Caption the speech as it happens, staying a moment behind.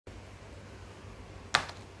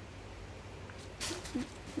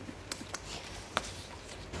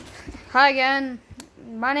Hi again,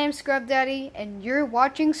 my name's Scrub Daddy, and you're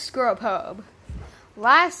watching ScrubHub.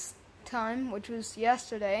 Last time, which was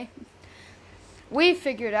yesterday, we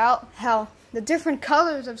figured out how the different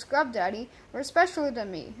colors of Scrub Daddy were special to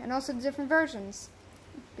me, and also the different versions.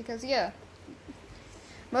 Because yeah,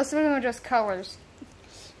 most of them are just colors.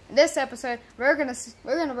 In this episode, we're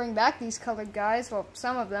gonna bring back these colored guys, well,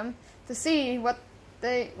 some of them, to see what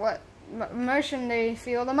emotion they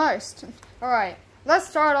feel the most. All right. Let's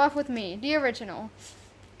start off with me, the original.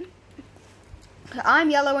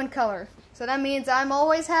 I'm yellow in color, so that means I'm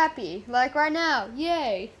always happy, like right now.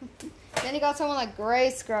 Yay! Then you got someone like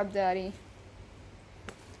Gray Scrub Daddy.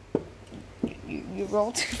 You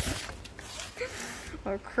rolled.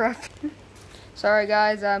 Oh crap! Sorry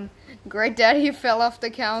guys, Gray Daddy fell off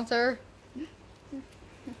the counter.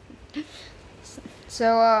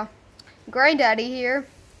 So Gray Daddy here,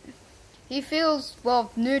 he feels,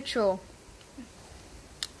 well, neutral.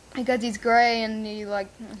 Because he's gray and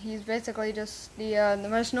he's basically just the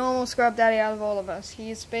most normal Scrub Daddy out of all of us.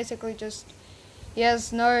 He's basically just, he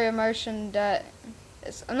has no emotion that,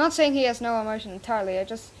 I'm not saying he has no emotion entirely, I'm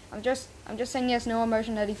just saying he has no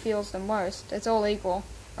emotion that he feels the most. It's all equal.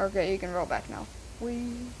 Okay, you can roll back now.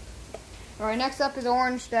 Whee. Alright, next up is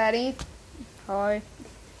Orange Daddy. Hi.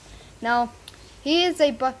 Now, he is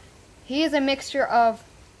a mixture of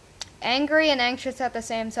angry and anxious at the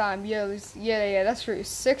same time. Yeah, that's true.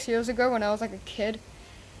 6 years ago, when I was like a kid,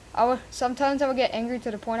 sometimes I would get angry to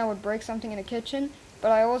the point I would break something in the kitchen.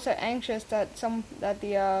 But I was also anxious that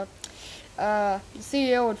the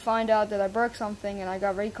CEO would find out that I broke something and I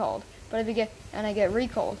got recalled. But if you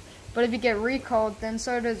get recalled, then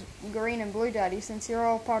so does Green and Blue Daddy, since you're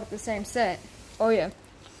all part of the same set. Oh yeah.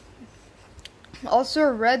 Also,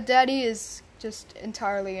 Red Daddy is just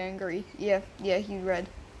entirely angry. Yeah, he's red.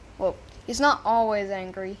 Well, he's not always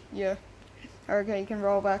angry, yeah. Okay, you can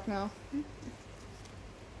roll back now.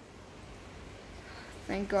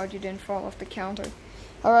 Thank God you didn't fall off the counter.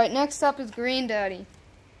 Alright, next up is Green Daddy.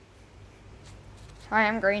 Hi,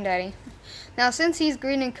 I'm Green Daddy. Now, since he's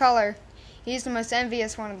green in color, he's the most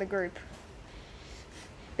envious one of the group.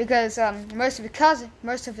 Because most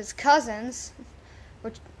of his cousins,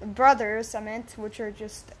 brothers, which are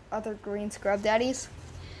just other green Scrub Daddies,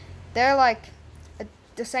 they're like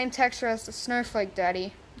the same texture as the Snowflake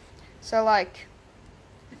Daddy. So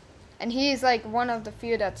and he's like one of the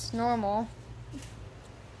few that's normal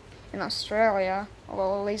in Australia,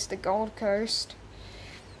 well, at least the Gold Coast.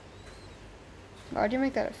 Why'd you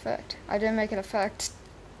make that effect? I didn't make an effect.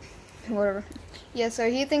 Whatever. Yeah,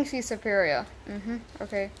 so he thinks he's superior.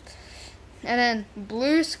 Okay. And then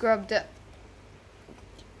Blue Scrub Daddy.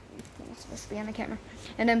 It's supposed to be on the camera.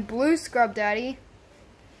 And then Blue Scrub Daddy,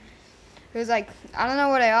 who's like, I don't know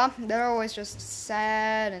what they are. They're always just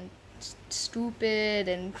sad and stupid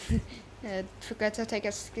and forget to take a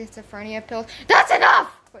schizophrenia pill. That's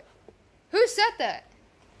enough! Wait, who said that?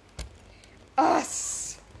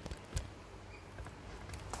 Us.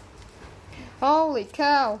 Holy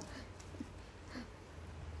cow.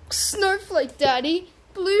 Snowflake Daddy,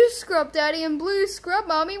 Blue Scrub Daddy, and Blue Scrub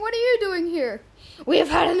Mommy, what are you doing here? We have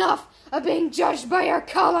had enough of being judged by our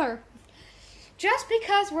color. Just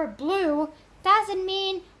because we're blue doesn't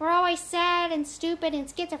mean we're always sad and stupid and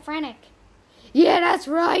schizophrenic. Yeah, that's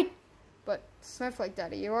right. But Snowflake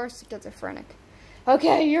Daddy, you are schizophrenic.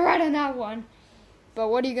 Okay, you're right on that one. But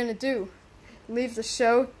what are you gonna do? Leave the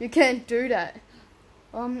show? You can't do that.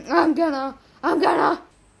 I'm gonna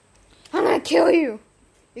kill you.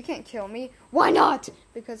 You can't kill me. Why not?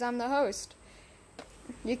 Because I'm the host.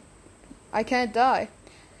 I can't die.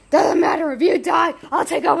 Doesn't matter, if you die, I'll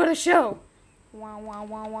take over the show. Wow.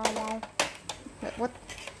 What?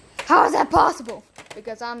 How is that possible?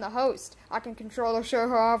 Because I'm the host. I can control the show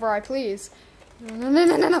however I please.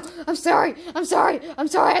 No. I'm sorry.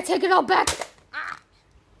 I take it all back.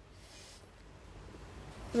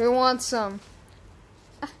 Who wants some?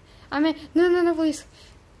 No, please.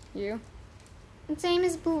 You? Same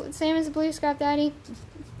as Blue Scrub Daddy.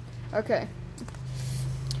 Okay.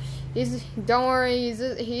 Don't worry.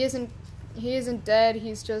 He isn't dead.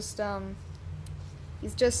 He's just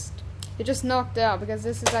knocked out because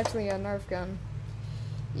this is actually a Nerf gun.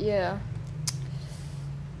 Yeah.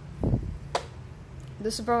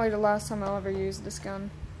 This is probably the last time I'll ever use this gun.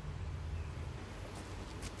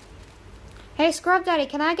 Hey, Scrub Daddy,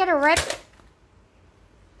 can I get a red?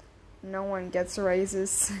 No one gets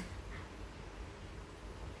raises.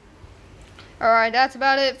 Alright, that's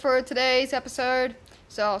about it for today's episode.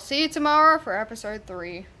 So I'll see you tomorrow for episode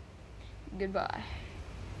 3. Goodbye.